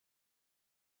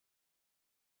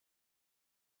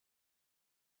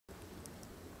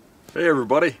Hey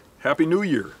everybody, Happy New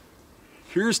Year.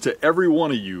 Here's to every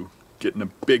one of you getting a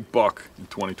big buck in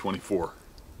 2024.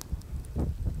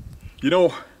 You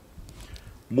know,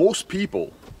 most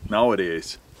people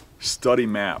nowadays study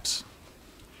maps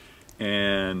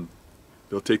and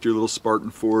they'll take their little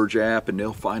Spartan Forge app and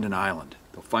they'll find an island.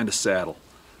 They'll find a saddle.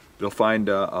 They'll find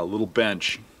a little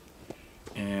bench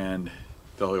and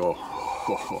they'll go,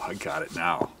 oh, I got it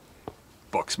now.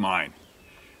 Buck's mine.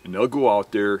 And they'll go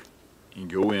out there and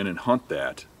go in and hunt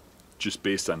that just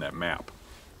based on that map.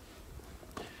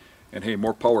 And hey,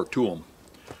 more power to them,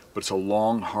 but it's a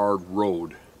long, hard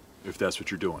road if that's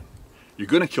what you're doing. You're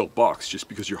gonna kill bucks just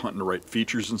because you're hunting the right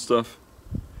features and stuff,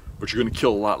 but you're gonna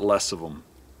kill a lot less of them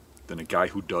than a guy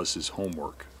who does his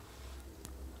homework.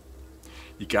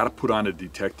 You gotta put on a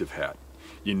detective hat.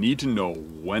 You need to know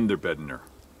when they're bedding there,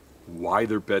 why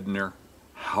they're bedding there,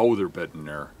 how they're bedding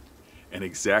there, and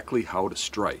exactly how to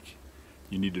strike.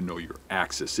 You need to know your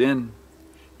access in,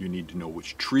 you need to know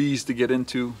which trees to get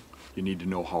into, you need to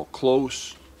know how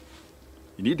close.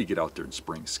 You need to get out there and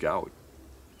spring scout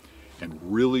and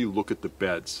really look at the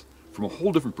beds from a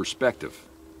whole different perspective.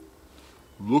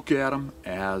 Look at them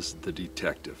as the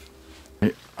detective.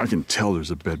 I can tell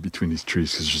there's a bed between these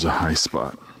trees because there's a high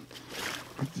spot.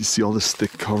 You see all this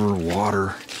thick cover of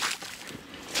water.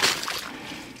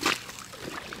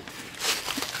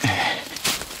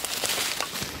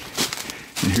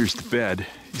 And here's the bed.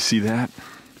 You see that?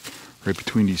 Right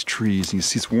between these trees. And you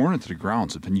see it's worn into the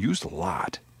ground, so it's been used a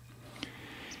lot.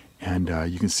 And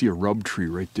you can see a rub tree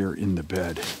right there in the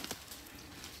bed.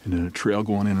 And then a trail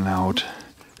going in and out.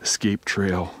 Escape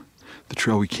trail. The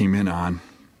trail we came in on.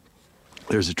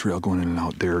 There's a trail going in and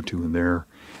out there, too, and there.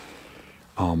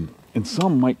 And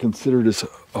some might consider this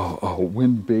a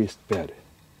wind-based bed.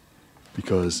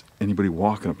 Because anybody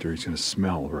walking up there is going to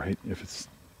smell, right? If it's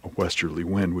a westerly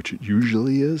wind, which it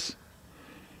usually is.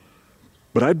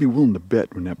 But I'd be willing to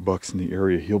bet when that buck's in the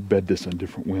area, he'll bed this on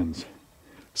different winds.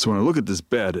 So when I look at this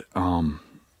bed, you know,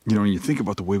 when you think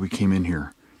about the way we came in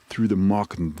here, through the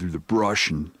muck and through the brush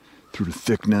and through the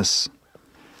thickness,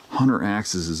 Hunter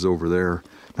Axes is over there.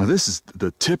 Now this is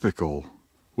the typical,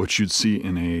 what you'd see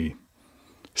in a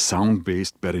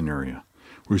sound-based bedding area,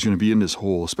 where he's going to be in this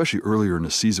hole, especially earlier in the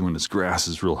season when this grass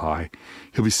is real high.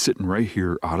 He'll be sitting right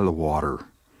here out of the water,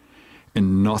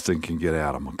 and nothing can get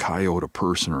at him. A coyote, a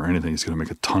person, or anything is going to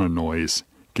make a ton of noise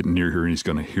getting near here, and he's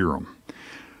going to hear them.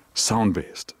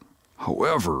 Sound-based.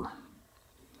 However,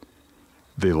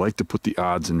 they like to put the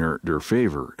odds in their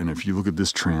favor. And if you look at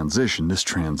this transition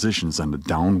is on the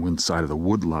downwind side of the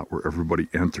woodlot where everybody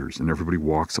enters and everybody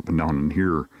walks up and down in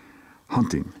here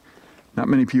hunting. Not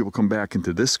many people come back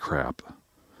into this crap,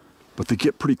 but they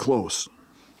get pretty close.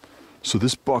 So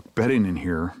this buck bedding in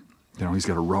here, you know, he's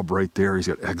got a rub right there. He's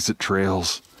got exit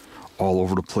trails all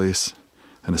over the place,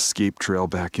 an escape trail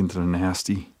back into the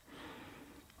nasty.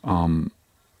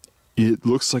 It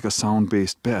looks like a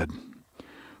sound-based bed,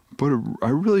 but I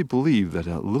really believe that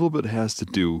a little bit has to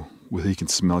do with he can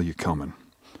smell you coming.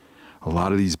 A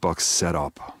lot of these bucks set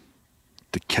up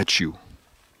to catch you.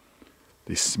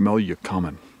 They smell you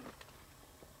coming.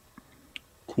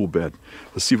 Cool bed.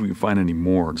 Let's see if we can find any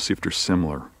more to see if they're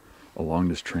similar along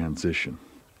this transition.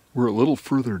 We're a little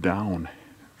further down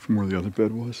from where the other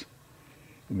bed was.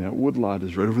 And that woodlot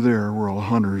is right over there where all the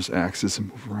hunters axes and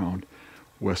move around.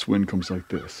 West wind comes like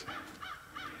this.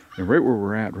 And right where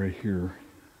we're at right here,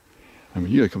 I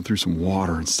mean, you gotta come through some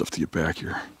water and stuff to get back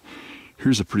here.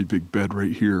 Here's a pretty big bed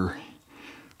right here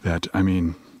that, I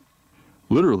mean,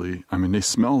 literally, I mean, they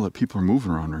smell that people are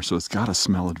moving around there, so it's got a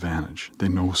smell advantage. They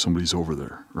know somebody's over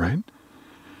there, right?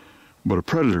 But a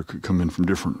predator could come in from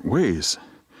different ways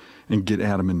and get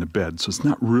at them in the bed. So it's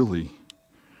not really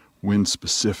wind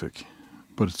specific,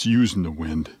 but it's using the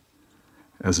wind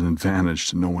as an advantage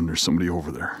to know when there's somebody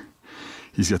over there.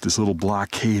 He's got this little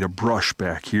blockade of brush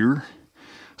back here,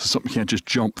 so something can't just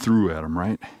jump through at him,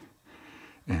 right?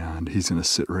 And he's gonna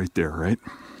sit right there, right?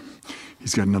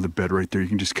 He's got another bed right there. You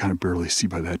can just kind of barely see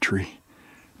by that tree.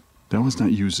 That one's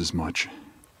not used as much.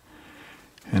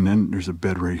 And then there's a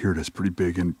bed right here that's pretty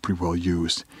big and pretty well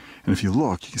used. And if you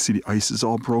look, you can see the ice is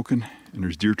all broken and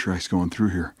there's deer tracks going through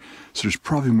here. So there's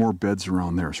probably more beds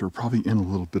around there. So we're probably in a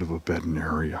little bit of a bedding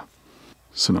area.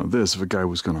 So now this, if a guy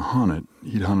was gonna hunt it,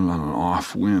 he'd hunt it on an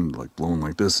off wind, like blowing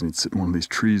like this, and he'd sit in one of these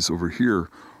trees over here,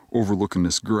 overlooking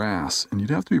this grass. And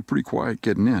you'd have to be pretty quiet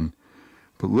getting in.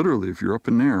 But literally, if you're up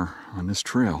in there on this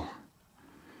trail,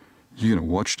 you're gonna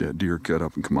watch that deer get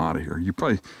up and come out of here. You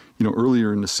probably, you know,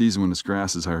 earlier in the season when this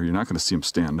grass is higher, you're not gonna see him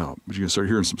stand up. But you're gonna start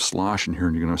hearing some slosh in here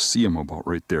and you're gonna see him about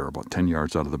right there, about 10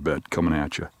 yards out of the bed, coming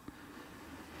at you.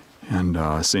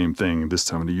 And same thing this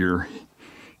time of the year.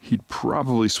 he'd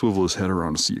probably swivel his head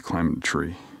around to see you climbing the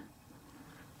tree.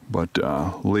 But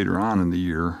later on in the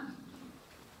year,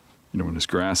 you know, when his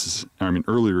grass is,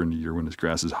 earlier in the year when his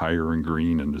grass is higher and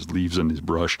green and there's leaves on his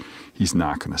brush, he's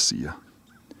not going to see you.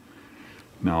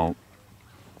 Now,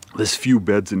 this few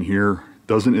beds in here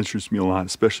doesn't interest me a lot,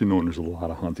 especially knowing there's a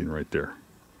lot of hunting right there.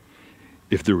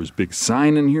 If there was big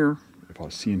sign in here, if I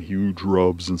was seeing huge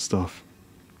rubs and stuff,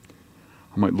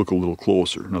 I might look a little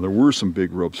closer. Now, there were some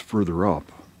big rubs further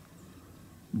up,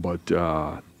 but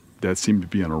that seemed to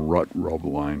be on a rut rub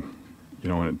line, you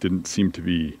know, and it didn't seem to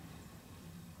be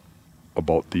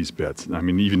about these beds. I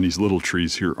mean, even these little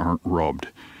trees here aren't rubbed.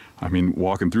 I mean,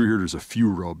 walking through here, there's a few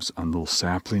rubs on little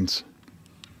saplings.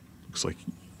 Looks like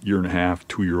 1.5,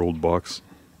 2-year-old bucks.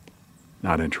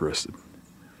 Not interested.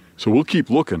 So we'll keep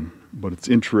looking, but it's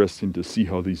interesting to see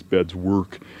how these beds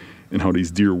work and how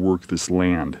these deer work this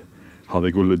land, how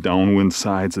they go to the downwind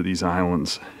sides of these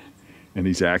islands and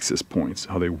these access points,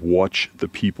 how they watch the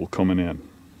people coming in.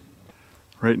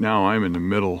 Right now I'm in the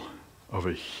middle of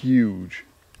a huge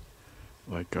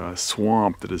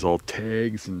swamp that is all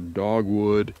tags and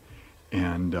dogwood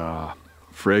and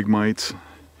phragmites,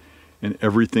 and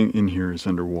everything in here is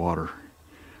underwater.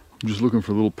 I'm just looking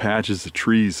for little patches of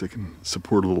trees that can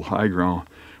support a little high ground,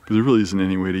 but there really isn't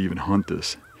any way to even hunt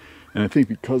this. And I think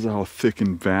because of how thick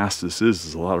and vast this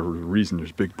is a lot of the reason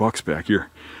there's big bucks back here.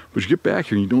 But you get back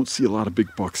here and you don't see a lot of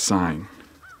big buck sign.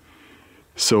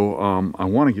 So I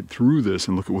want to get through this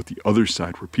and look at what the other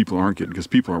side where people aren't getting, because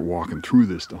people aren't walking through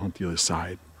this to hunt the other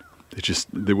side.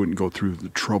 They wouldn't go through the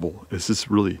trouble. It's just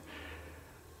really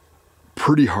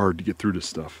pretty hard to get through this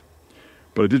stuff.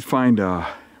 But I did find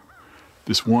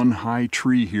this one high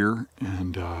tree here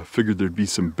and figured there'd be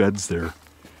some beds there.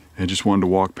 And I just wanted to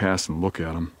walk past and look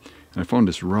at them. And I found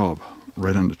this rub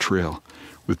right on the trail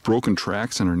with broken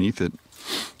tracks underneath it.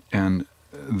 And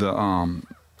the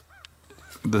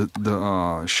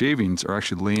shavings are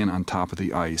actually laying on top of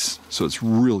the ice. So it's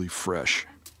really fresh.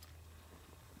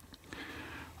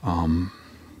 Yeah,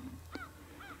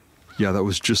 that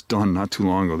was just done not too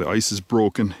long ago. The ice is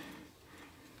broken.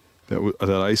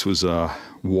 That ice was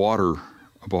water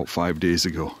about 5 days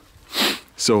ago.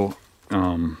 So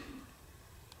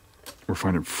we're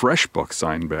finding fresh buck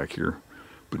sign back here,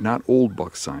 but not old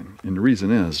buck sign. And the reason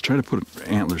is, try to put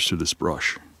antlers through this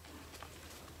brush.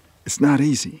 It's not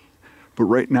easy, but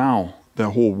right now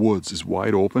that whole woods is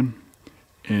wide open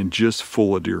and just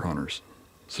full of deer hunters.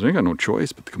 So they got no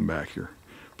choice but to come back here.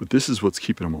 But this is what's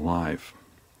keeping them alive.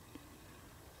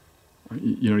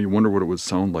 You know, you wonder what it would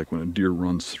sound like when a deer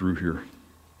runs through here.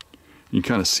 You can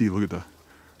kind of see, look at the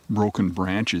broken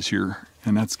branches here,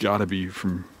 and that's got to be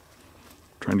from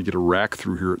trying to get a rack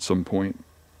through here at some point.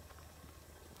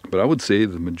 But I would say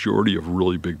the majority of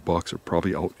really big bucks are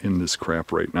probably out in this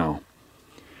crap right now.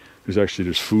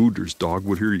 There's food, there's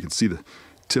dogwood here. You can see the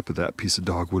tip of that piece of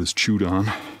dogwood is chewed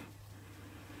on.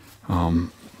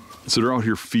 So they're out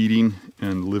here feeding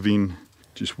and living,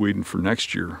 just waiting for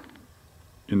next year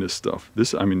in this stuff.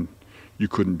 You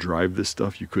couldn't drive this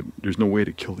stuff. There's no way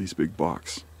to kill these big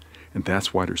bucks. And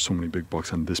that's why there's so many big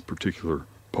bucks on this particular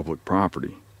public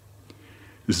property.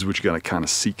 This is what you got to kind of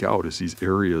seek out, is these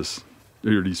areas,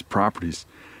 or these properties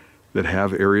that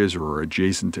have areas or are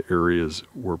adjacent to areas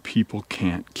where people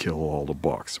can't kill all the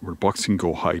bucks, where bucks can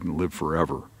go hide and live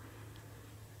forever.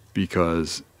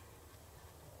 Because,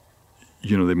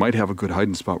 you know, they might have a good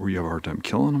hiding spot where you have a hard time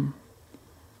killing them,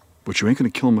 but you ain't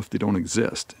going to kill them if they don't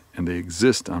exist. And they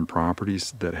exist on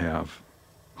properties that have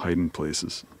hiding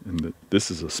places. And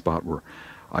this is a spot where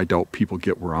I doubt people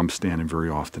get where I'm standing very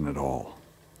often at all.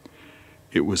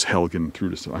 It was hell getting through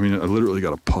this. I mean, I literally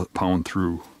got to pound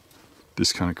through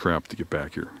this kind of crap to get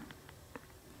back here.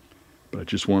 But I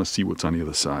just want to see what's on the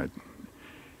other side.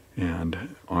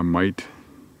 And I might,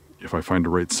 if I find the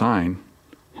right sign,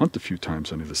 hunt a few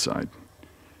times on the other side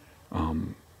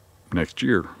next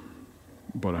year.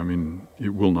 But I mean,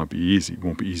 it will not be easy. It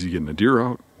won't be easy getting a deer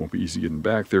out. It won't be easy getting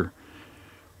back there.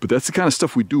 But that's the kind of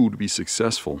stuff we do to be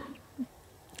successful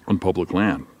on public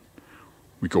land.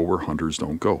 We go where hunters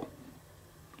don't go.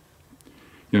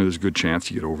 You know, there's a good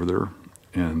chance you get over there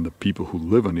and the people who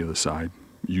live on the other side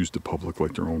use the public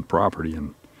like their own property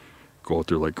and go out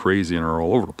there like crazy and are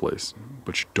all over the place.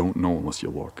 But you don't know unless you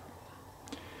look.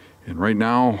 And right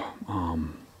now,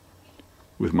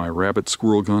 with my rabbit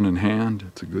squirrel gun in hand,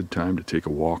 it's a good time to take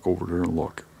a walk over there and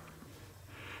look.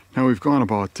 Now we've gone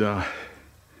about, I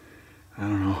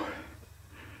don't know,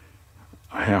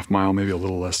 a half mile, maybe a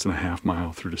little less than a half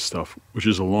mile through this stuff, which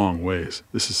is a long ways.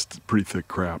 This is pretty thick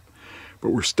crap. But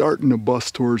we're starting to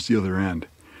bust towards the other end.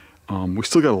 We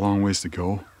still got a long ways to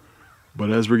go, But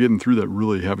as we're getting through that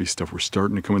really heavy stuff, we're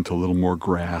starting to come into a little more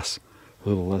grass, a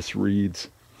little less reeds,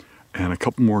 and a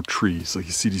couple more trees. Like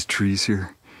you see these trees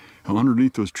here? And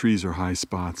underneath those trees are high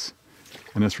spots.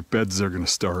 And that's where beds are going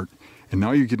to start. And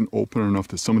now you're getting open enough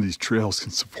that some of these trails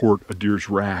can support a deer's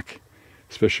rack,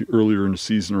 especially earlier in the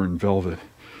season or in velvet.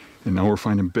 And now we're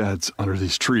finding beds under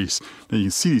these trees. Now you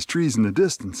can see these trees in the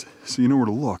distance, so you know where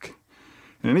to look.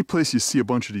 And any place you see a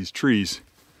bunch of these trees,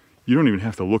 you don't even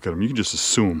have to look at them. You can just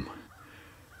assume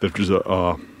that there's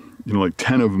like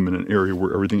 10 of them in an area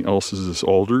where everything else is this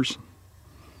alders.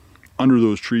 Under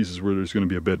those trees is where there's going to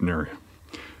be a bedding area.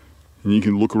 And you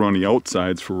can look around the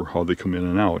outsides for how they come in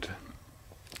and out.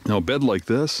 Now a bed like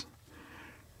this,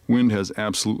 wind has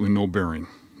absolutely no bearing.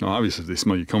 Now obviously if they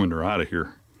smell you coming, they're out of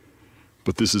here.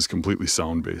 But this is completely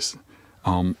sound-based.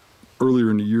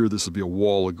 Earlier in the year, this will be a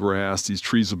wall of grass. These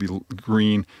trees will be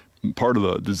green. Part of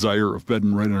the desire of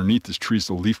bedding right underneath this tree is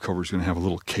the leaf cover is going to have a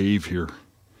little cave here.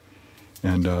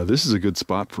 And this is a good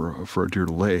spot for a deer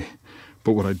to lay.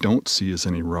 But what I don't see is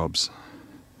any rubs.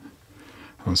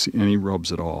 I don't see any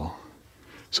rubs at all.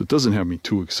 So it doesn't have me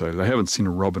too excited. I haven't seen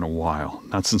a rub in a while.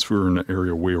 Not since we were in the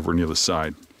area way over on the other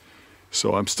side.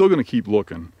 So I'm still going to keep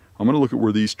looking. I'm going to look at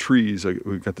where these trees,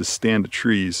 we've got this stand of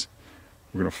trees.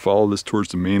 We're going to follow this towards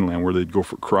the mainland where they'd go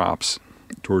for crops,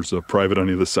 towards the private on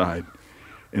the other side,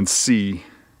 and see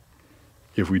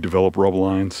if we develop rub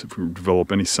lines, if we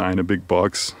develop any sign of big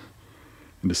bucks,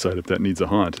 and decide if that needs a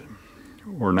hunt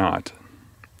or not.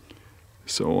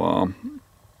 So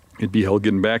it'd be hell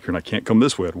getting back here, and I can't come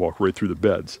this way. I'd walk right through the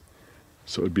beds.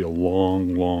 So it'd be a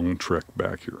long, long trek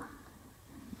back here.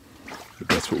 But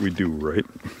that's what we do, right?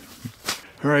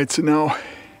 All right, so now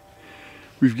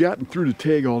we've gotten through the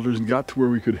tag alders and got to where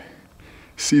we could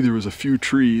see there was a few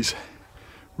trees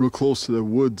real close to the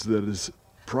woods that is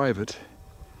private.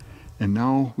 And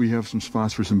now we have some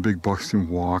spots where some big bucks can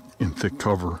walk in thick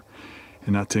cover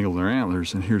and not tangle their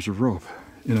antlers. And here's a rope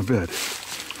in a bed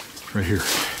right here,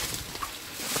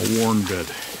 a worn bed.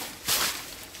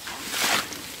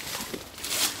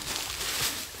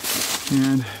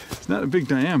 And it's not a big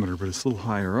diameter, but it's a little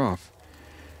higher up.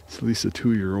 It's at least a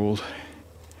 2-year-old.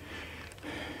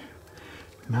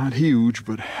 Not huge,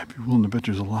 but I'd be willing to bet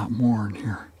there's a lot more in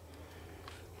here.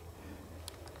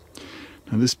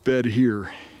 Now this bed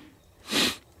here,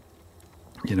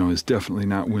 is definitely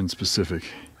not wind specific.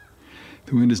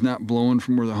 The wind is not blowing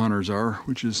from where the hunters are,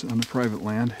 which is on the private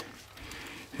land.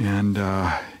 And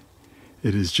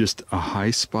it is just a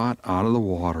high spot out of the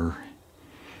water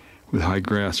with high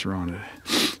grass around it.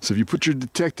 So if you put your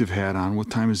detective hat on, what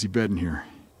time is he bedding here?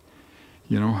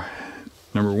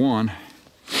 Number one,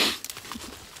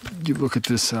 you look at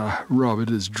this rub, it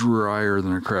is drier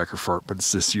than a cracker fart, but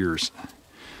it's this year's.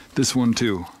 This one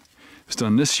too. It's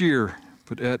done this year,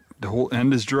 but the whole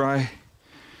end is dry.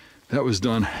 That was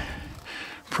done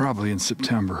probably in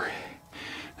September.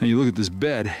 Now you look at this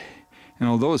bed, and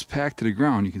although it's packed to the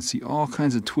ground, you can see all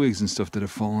kinds of twigs and stuff that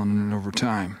have fallen in it over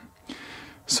time.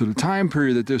 So the time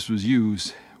period that this was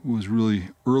used was really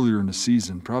earlier in the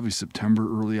season, probably September,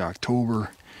 early October.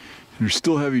 And there's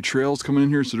still heavy trails coming in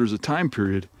here, so there's a time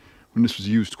period when this was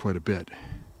used quite a bit.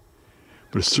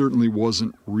 But it certainly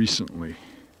wasn't recently.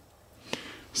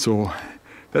 So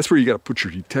that's where you got to put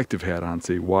your detective hat on,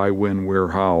 say why, when, where,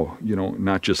 how,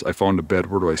 not just I found a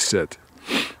bed, where do I sit?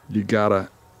 You got to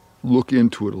look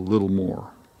into it a little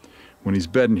more. When he's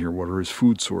bedding here, what are his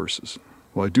food sources?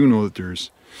 Well, I do know that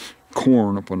there's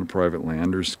corn up on the private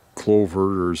land, there's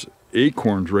clover, there's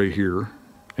acorns right here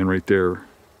and right there.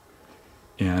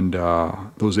 And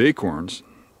those acorns,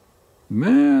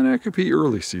 man, that could be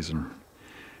early season.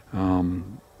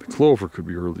 The clover could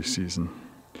be early season.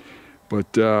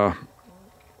 But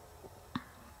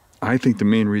I think the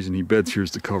main reason he beds here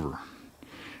is the cover.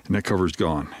 And that cover's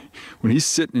gone. When he's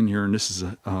sitting in here and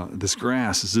this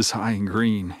grass is this high and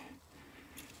green,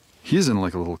 he's in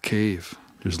like a little cave.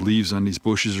 There's leaves on these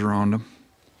bushes around him.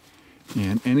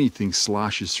 And anything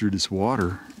sloshes through this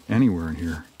water anywhere in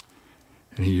here.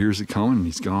 And he hears it coming and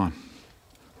he's gone.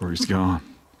 Or he's gone.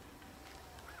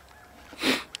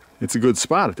 It's a good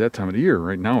spot at that time of the year.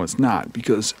 Right now it's not,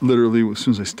 because literally as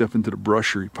soon as I step into the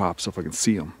brush here, he pops up, I can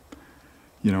see him.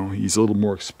 He's a little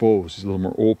more exposed, he's a little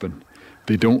more open.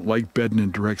 They don't like bedding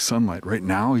in direct sunlight. Right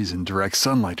now he's in direct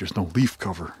sunlight, there's no leaf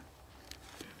cover.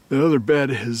 The other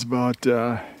bed is about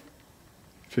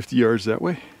 50 yards that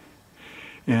way.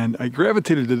 And I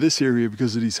gravitated to this area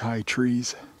because of these high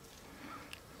trees.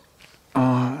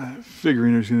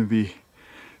 Figuring there's going to be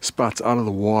spots out of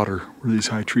the water where these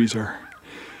high trees are.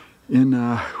 In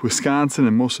Wisconsin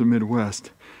and most of the Midwest,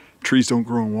 trees don't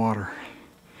grow in water.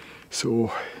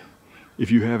 So if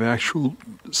you have actual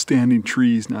standing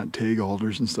trees, not tag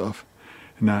alders and stuff,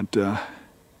 not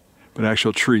but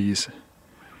actual trees,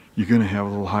 you're gonna have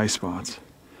little high spots.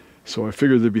 So I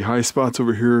figured there'd be high spots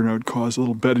over here, and I would cause a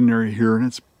little bedding area here, and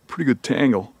it's a pretty good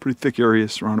tangle, pretty thick area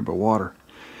surrounded by water.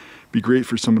 Be great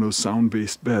for some of those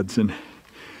sound-based beds. And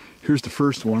here's the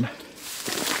first one.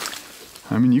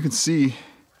 I mean, you can see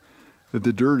that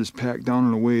the dirt is packed down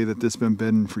in a way that this has been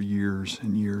bedding for years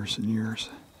and years and years.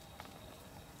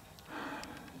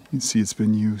 You can see it's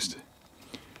been used.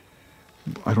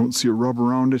 I don't see a rub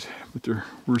around it, but there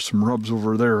were some rubs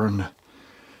over there and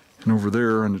over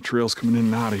there, and the trails coming in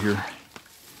and out of here.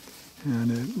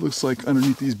 And it looks like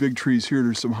underneath these big trees here,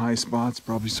 there's some high spots,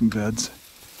 probably some beds.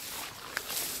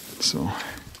 So,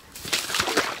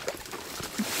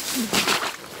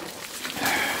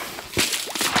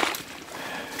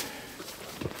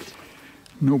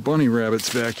 no bunny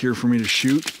rabbits back here for me to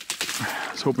shoot.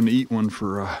 I was hoping to eat one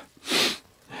for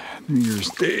New Year's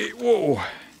Day. Whoa!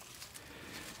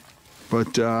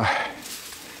 But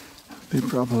they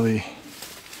probably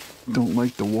don't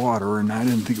like the water, and I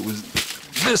didn't think it was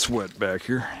this wet back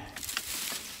here.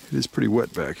 It is pretty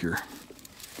wet back here,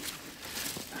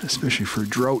 especially for a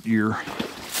drought year.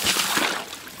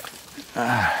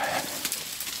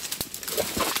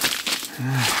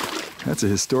 That's a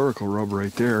historical rub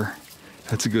right there.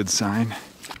 That's a good sign.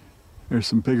 There's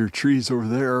some bigger trees over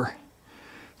there.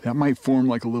 That might form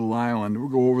like a little island. We'll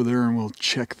go over there and we'll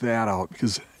check that out,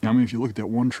 because I mean, if you look at that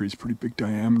one tree, it's pretty big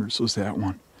diameter, so is that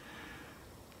one.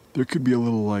 There could be a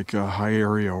little like high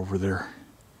area over there.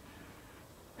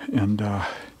 And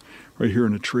right here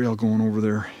in the trail going over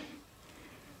there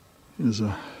is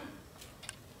a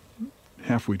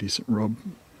halfway decent rub.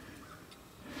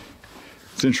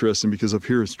 It's interesting because up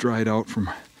here it's dried out from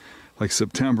like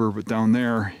September, but down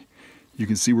there you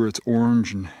can see where it's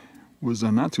orange, and was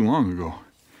not too long ago,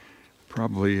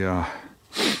 probably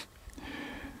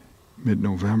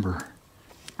mid-November.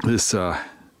 This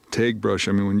tag brush,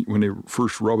 I mean, when they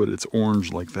first rub it, it's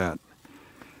orange like that.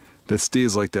 That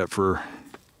stays like that for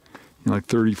like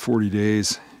 30, 40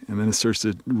 days, and then it starts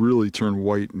to really turn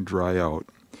white and dry out.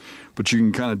 But you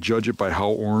can kind of judge it by how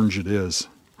orange it is,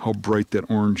 how bright that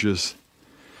orange is.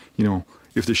 You know,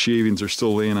 if the shavings are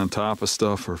still laying on top of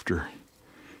stuff, or if they're,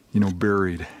 you know,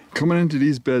 buried. Coming into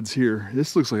these beds here,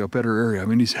 this looks like a better area. I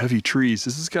mean, these heavy trees,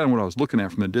 this is kind of what I was looking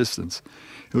at from the distance.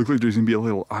 It looked like there's gonna be a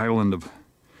little island of,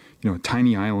 you know, a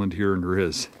tiny island here, and there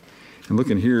is. And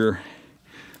looking here,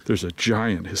 there's a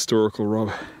giant historical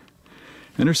rub.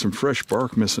 And there's some fresh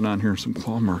bark missing on here, and some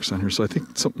claw marks on here, so I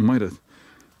think something might have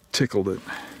tickled it.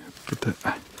 But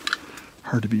that,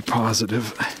 hard to be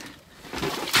positive.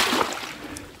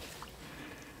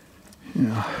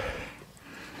 Yeah.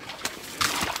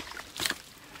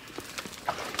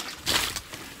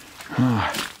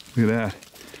 Look at that.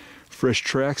 Fresh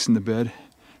tracks in the bed.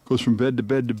 Goes from bed to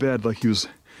bed to bed, like he was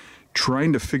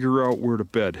trying to figure out where to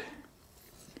bed.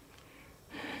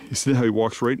 You see how he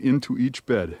walks right into each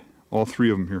bed, all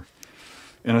three of them here.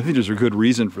 And I think there's a good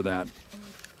reason for that.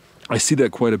 I see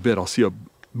that quite a bit. I'll see a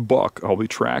buck, I'll be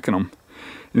tracking him,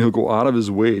 and he'll go out of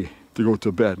his way to go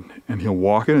to bed, and he'll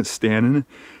walk in and stand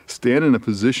in a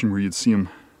position where you'd see him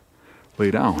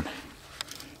lay down.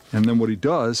 And then what he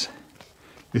does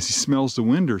is he smells the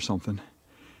wind or something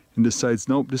and decides,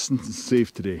 nope, this isn't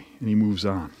safe today, and he moves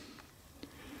on.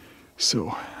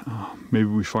 So maybe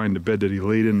we find the bed that he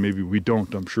laid in, maybe we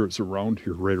don't. I'm sure it's around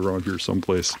here, right around here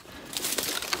someplace.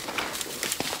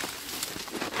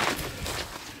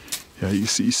 Yeah, you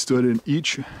see he stood in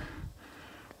each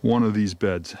one of these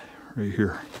beds right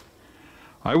here.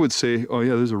 I would say, oh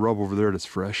yeah, there's a rub over there that's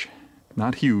fresh.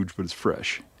 Not huge, but it's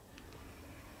fresh.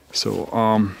 So,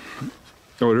 oh,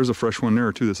 there's a fresh one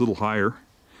there too, that's a little higher,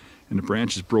 and the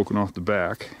branch is broken off the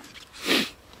back.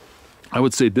 I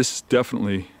would say this is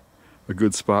definitely a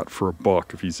good spot for a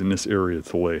buck if he's in this area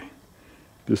to lay.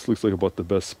 This looks like about the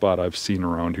best spot I've seen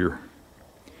around here.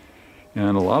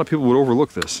 And a lot of people would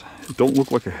overlook this. It don't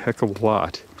look like a heck of a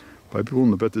lot. But people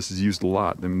in the bet this is used a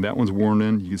lot. I mean, that one's worn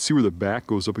in. You can see where the back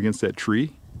goes up against that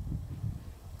tree.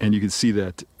 And you can see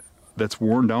that that's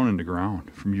worn down in the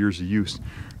ground from years of use.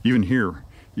 Even here,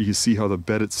 you can see how the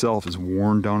bed itself is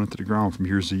worn down into the ground from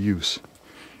years of use.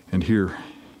 And here,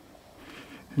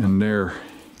 and there.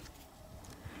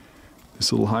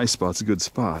 This little high spot's a good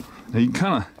spot. Now you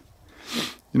can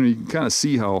kind of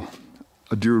see how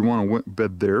a deer would want to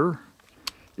bed there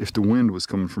if the wind was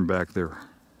coming from back there.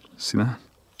 See that?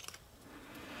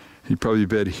 He'd probably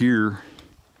bed here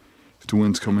if the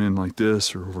wind's coming in like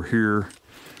this, or over here.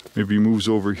 Maybe he moves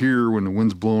over here when the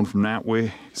wind's blowing from that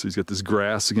way, so he's got this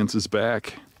grass against his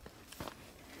back.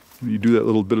 You do that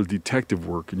little bit of detective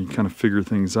work and you kind of figure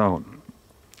things out.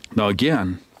 Now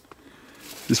again,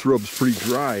 this rub's pretty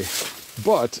dry,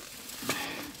 but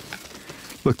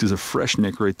look, there's a fresh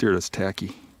nick right there that's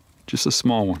tacky. Just a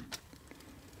small one.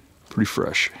 Pretty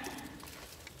fresh.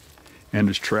 And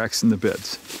there's tracks in the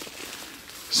beds.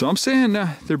 So I'm saying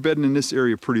they're bedding in this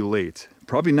area pretty late.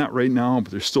 Probably not right now,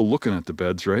 but they're still looking at the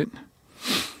beds, right?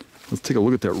 Let's take a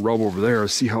look at that rub over there,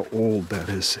 see how old that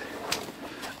is.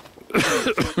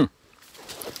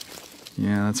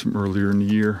 Yeah, that's from earlier in the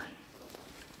year.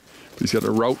 But he's got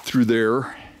a route through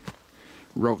there,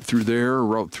 route through there,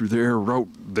 route through there, route.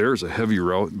 There's a heavy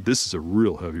route. This is a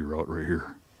real heavy route right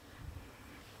here.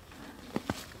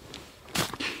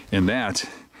 And that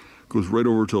goes right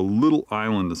over to a little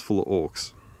island that's full of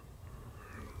oaks.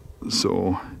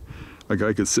 So a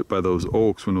guy could sit by those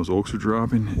oaks when those oaks are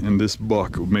dropping, and this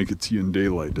buck would make it to you in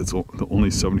daylight. That's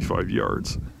only 75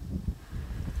 yards.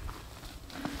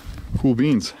 Cool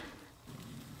beans.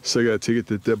 So I gotta take it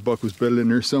that that buck was bedded in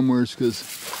there somewhere, because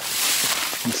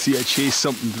you can see I chased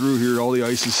something through here. All the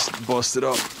ice is busted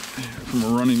up from a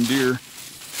running deer.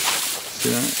 See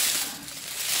that?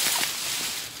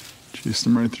 Chased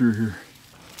them right through here.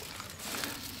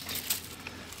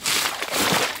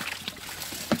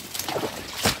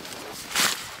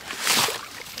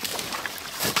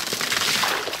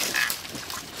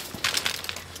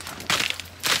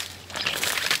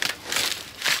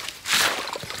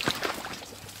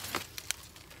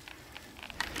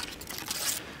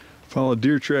 Follow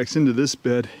deer tracks into this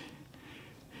bed.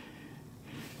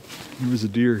 There was a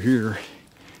deer here,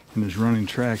 and there's running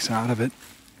tracks out of it.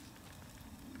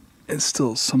 It's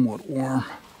still somewhat warm.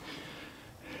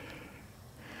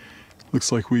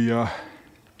 Looks like we had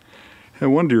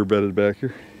one deer bedded back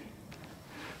here.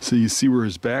 So you see where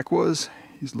his back was?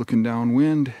 He's looking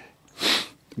downwind. The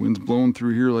wind's blowing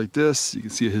through here like this. You can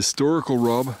see a historical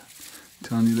rub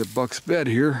telling you that buck's bed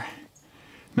here.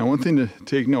 Now, one thing to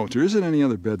take note, there isn't any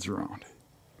other beds around.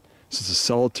 This is a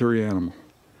solitary animal,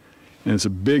 and it's a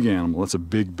big animal. That's a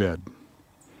big bed.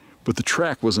 But the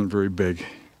track wasn't very big.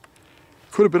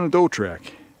 Could have been a doe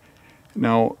track.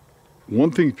 Now,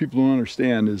 one thing people don't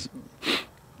understand is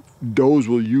does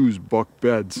will use buck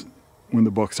beds when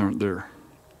the bucks aren't there,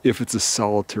 if it's a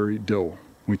solitary doe.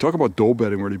 When we talk about doe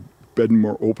bedding, where they bed in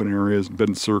more open areas, bed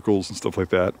in circles and stuff like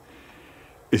that,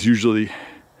 it's usually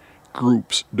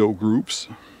groups, doe groups.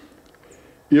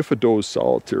 If a doe is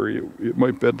solitary, it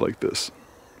might bed like this.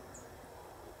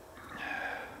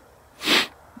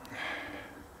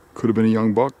 Could have been a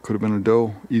young buck, could have been a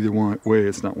doe. Either way,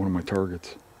 it's not one of my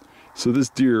targets. So this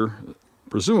deer,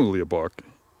 presumably a buck,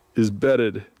 is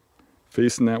bedded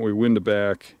facing that way, wind to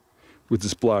back, with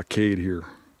this blockade here.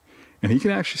 And he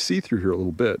can actually see through here a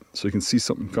little bit, so he can see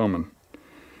something coming.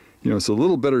 You know, it's a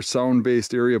little better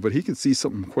sound-based area, but he can see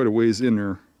something quite a ways in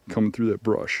there coming through that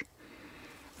brush.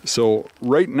 So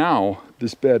right now,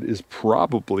 this bed is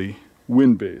probably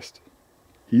wind-based.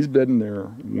 He's bedding there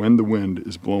when the wind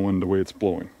is blowing the way it's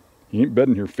blowing. He ain't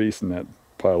bedding here facing that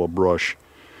pile of brush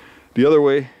the other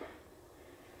way.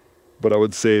 But I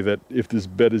would say that if this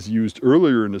bed is used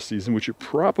earlier in the season, which it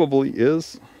probably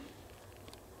is,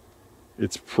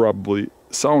 it's probably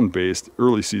sound-based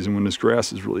early season when this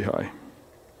grass is really high.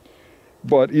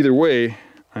 But either way,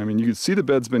 I mean, you can see the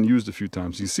bed's been used a few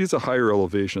times. You see it's a higher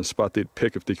elevation, a spot they'd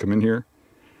pick if they come in here.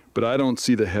 But I don't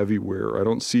see the heavy wear. I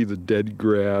don't see the dead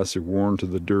grass or worn to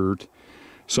the dirt.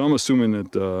 So I'm assuming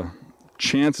that the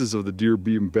chances of the deer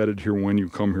being bedded here when you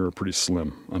come here are pretty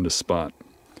slim on this spot.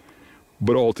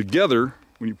 But altogether,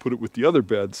 when you put it with the other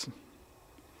beds,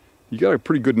 you got a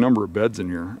pretty good number of beds in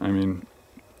here. I mean,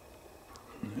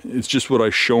 it's just what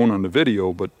I've shown on the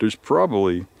video, but there's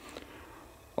probably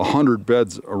 100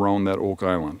 beds around that Oak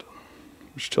Island,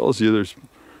 which tells you there's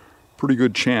a pretty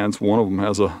good chance one of them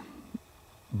has a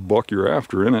buck you're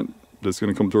after in it that's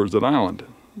going to come towards that island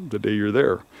the day you're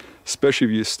there. Especially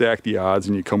if you stack the odds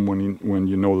and you come when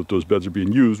you know that those beds are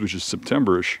being used, which is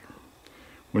September-ish,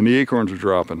 when the acorns are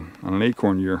dropping on an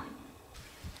acorn year.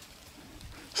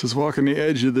 So I was walking the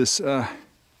edge of this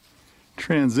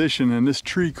transition, and this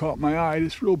tree caught my eye.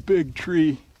 This real big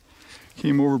tree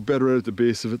came over, bed right at the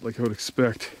base of it, like I would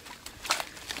expect.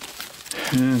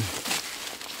 And you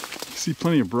see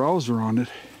plenty of browse around it.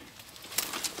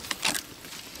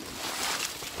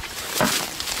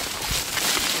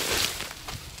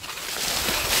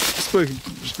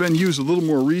 It's been used a little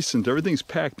more recent. Everything's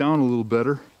packed down a little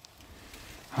better.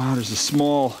 There's a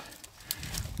small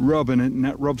rub in it, and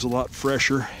that rub's a lot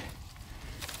fresher.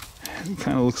 It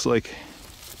kind of looks like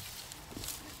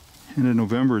end of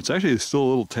November. It's actually still a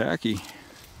little tacky.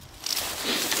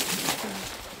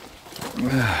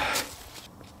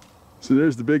 So So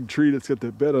there's the big tree that's got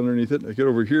that bed underneath it. I get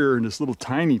over here and this little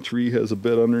tiny tree has a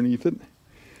bed underneath it.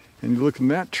 And you look in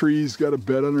that tree's got a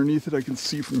bed underneath it. I can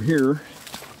see from here.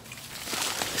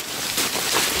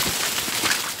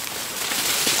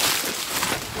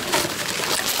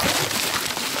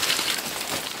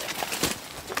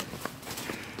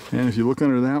 And if you look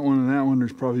under that one and that one,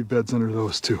 there's probably beds under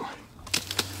those too.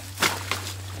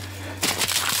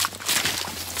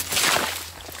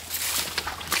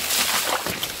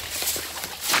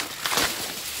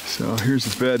 So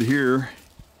here's a bed here.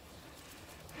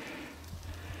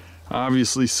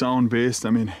 Obviously sound-based.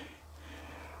 I mean,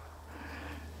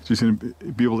 just gonna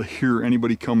be able to hear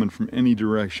anybody coming from any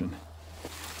direction.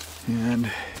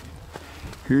 And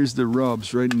here's the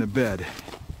rubs right in the bed.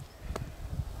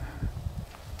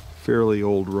 Fairly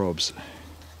old rubs.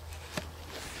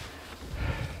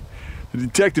 The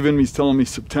detective in me is telling me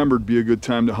September would be a good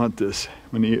time to hunt this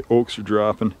when the oaks are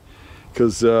dropping,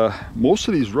 because most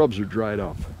of these rubs are dried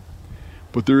up.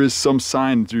 But there is some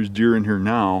sign that there's deer in here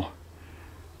now.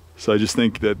 So I just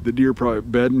think that the deer probably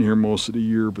bed in here most of the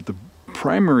year, but the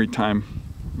primary time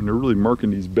when they're really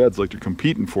marking these beds like they're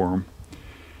competing for them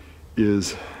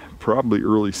is probably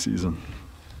early season.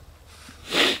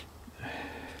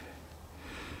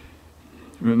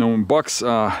 You know, when bucks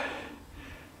rub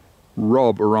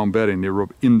around bedding, they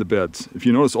rub in the beds. If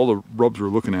you notice, all the rubs we're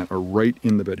looking at are right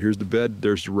in the bed. Here's the bed,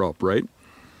 there's the rub, right?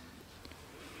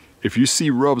 If you see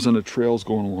rubs on the trails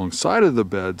going alongside of the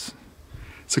beds,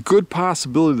 it's a good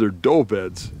possibility they're doe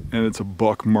beds and it's a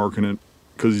buck marking it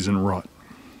because he's in a rut.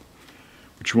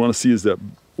 What you want to see is that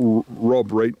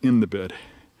rub right in the bed.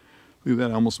 Look at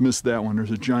that, I almost missed that one. There's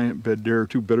a giant bed there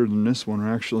too, better than this one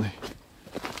actually.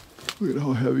 Look at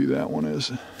how heavy that one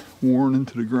is, worn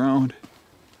into the ground.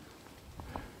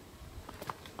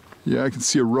 Yeah, I can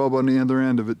see a rub on the other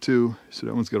end of it too. So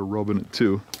that one's got a rub in it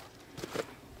too.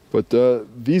 But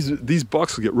these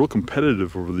bucks will get real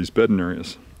competitive over these bedding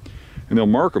areas. And they'll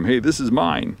mark them, hey, this is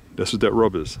mine. That's what that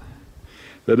rub is.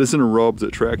 That isn't a rub to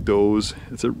attract does.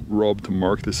 It's a rub to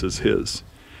mark this as his.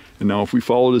 And now if we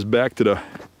follow this back to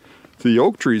the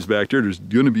oak trees back there, there's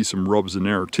gonna be some rubs in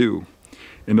there too.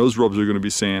 And those rubs are gonna be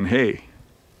saying, hey,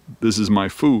 this is my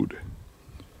food.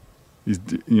 These,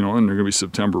 you know, and they're gonna be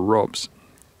September rubs.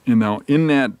 And now in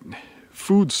that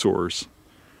food source,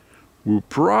 we'll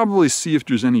probably see if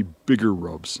there's any bigger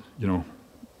rubs, you know,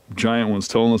 giant ones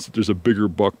telling us that there's a bigger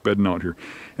buck bedding out here.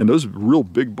 And those real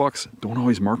big bucks don't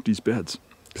always mark these beds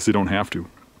because they don't have to.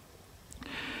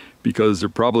 Because they're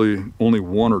probably only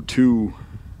one or two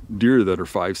deer that are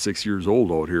 5-6 years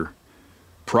old out here.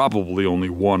 Probably only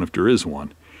one if there is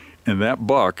one. And that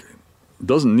buck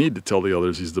doesn't need to tell the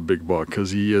others he's the big buck because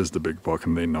he is the big buck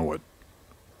and they know it.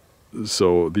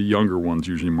 So the younger ones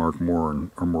usually mark more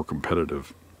and are more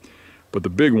competitive. But the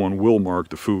big one will mark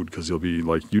the food because he'll be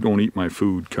like, you don't eat my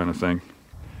food kind of thing.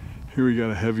 Here we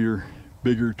got a heavier,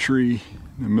 bigger tree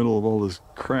in the middle of all this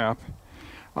crap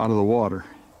out of the water.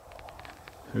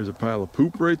 There's a pile of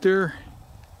poop right there.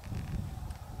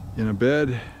 In a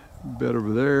bed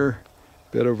over there,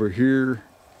 bed over here.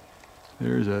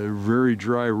 There's a very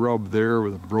dry rub there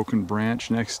with a broken branch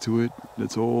next to it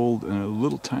that's old, and a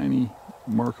little tiny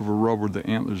mark of a rub where the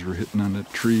antlers were hitting on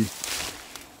that tree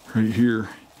right here.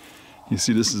 You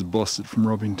see this is busted from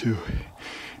rubbing too.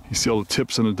 You see all the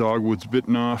tips on the dogwoods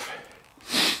bitten off.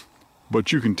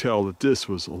 But you can tell that this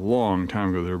was a long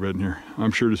time ago they were bedding here.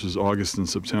 I'm sure this was August and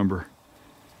September.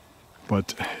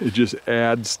 But it just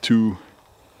adds to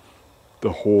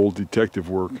the whole detective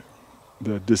work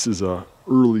that this is a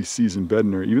early season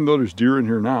bedding area. Even though there's deer in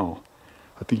here now,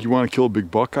 I think you want to kill a big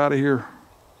buck out of here,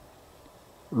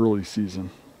 early season.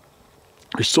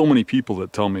 There's so many people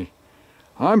that tell me,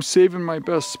 I'm saving my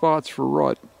best spots for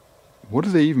rut. What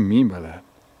do they even mean by that?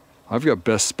 I've got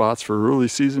best spots for early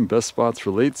season, best spots for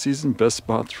late season, best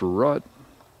spots for rut.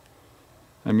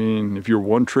 I mean, if you're a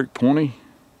one-trick pony,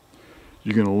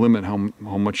 you're gonna limit how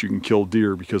much you can kill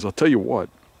deer, because I'll tell you what,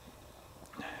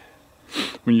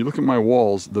 when you look at my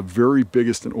walls, the very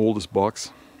biggest and oldest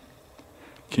bucks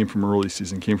came from early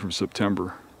season, came from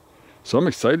September. So I'm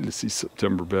excited to see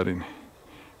September bedding,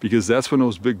 because that's when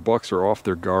those big bucks are off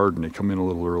their guard and they come in a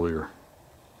little earlier.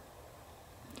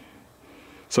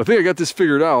 So I think I got this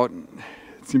figured out.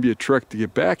 It's gonna be a trek to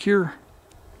get back here,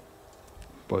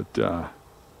 but I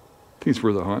think it's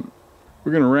worth a hunt.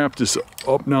 We're gonna wrap this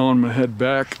up now. I'm gonna head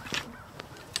back.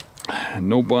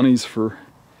 No bunnies for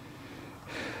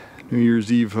New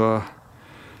Year's Eve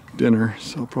dinner,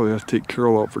 so I'll probably have to take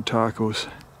Carol out for tacos.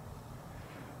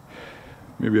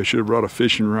 Maybe I should have brought a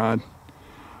fishing rod.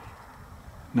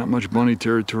 Not much bunny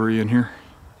territory in here.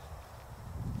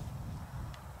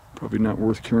 Probably Probably not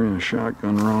worth carrying a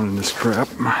shotgun around in this crap.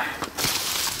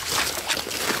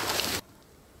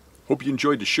 Hope you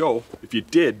enjoyed the show. If you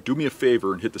did, do me a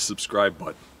favor and hit the subscribe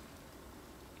button.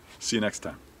 See you next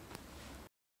time.